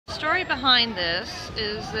The story behind this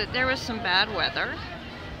is that there was some bad weather,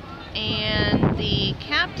 and the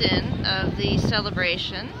captain of the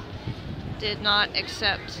celebration did not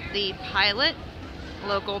accept the pilot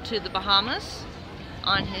local to the Bahamas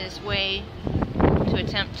on his way to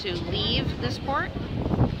attempt to leave this port,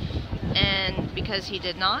 and because he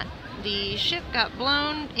did not, the ship got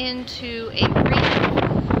blown into a reef,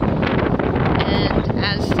 and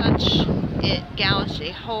as such it gouged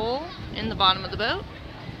a hole in the bottom of the boat,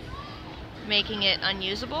 making it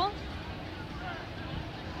unusable.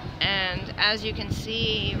 And as you can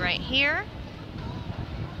see right here,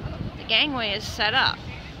 the gangway is set up,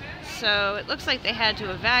 so it looks like they had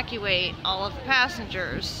to evacuate all of the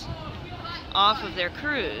passengers off of their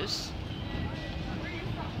cruise,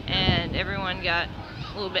 and everyone got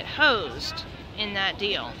a little bit hosed in that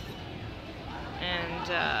deal.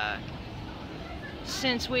 And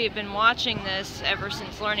since we've been watching this ever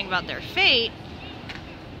since learning about their fate,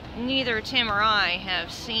 neither Tim or I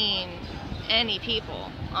have seen any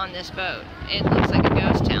people on this boat. It looks like a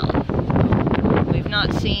ghost town. We've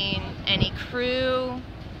not seen any crew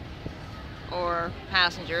or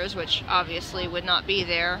passengers, which obviously would not be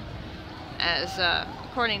there, as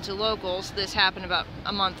according to locals, this happened about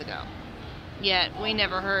a month ago. Yet we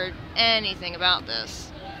never heard anything about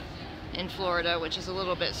this in Florida, which is a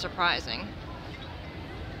little bit surprising.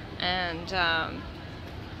 And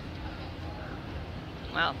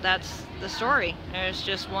well, that's the story. There's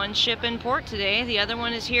just one ship in port today. The other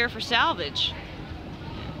one is here for salvage.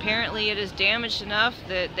 Apparently it is damaged enough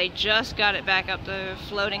that they just got it back up to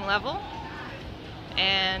floating level,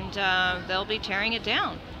 and they'll be tearing it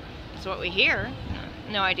down. That's what we hear.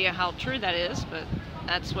 No idea how true that is, but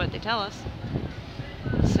that's what they tell us.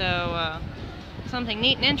 So something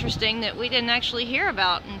neat and interesting that we didn't actually hear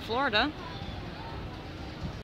about in Florida.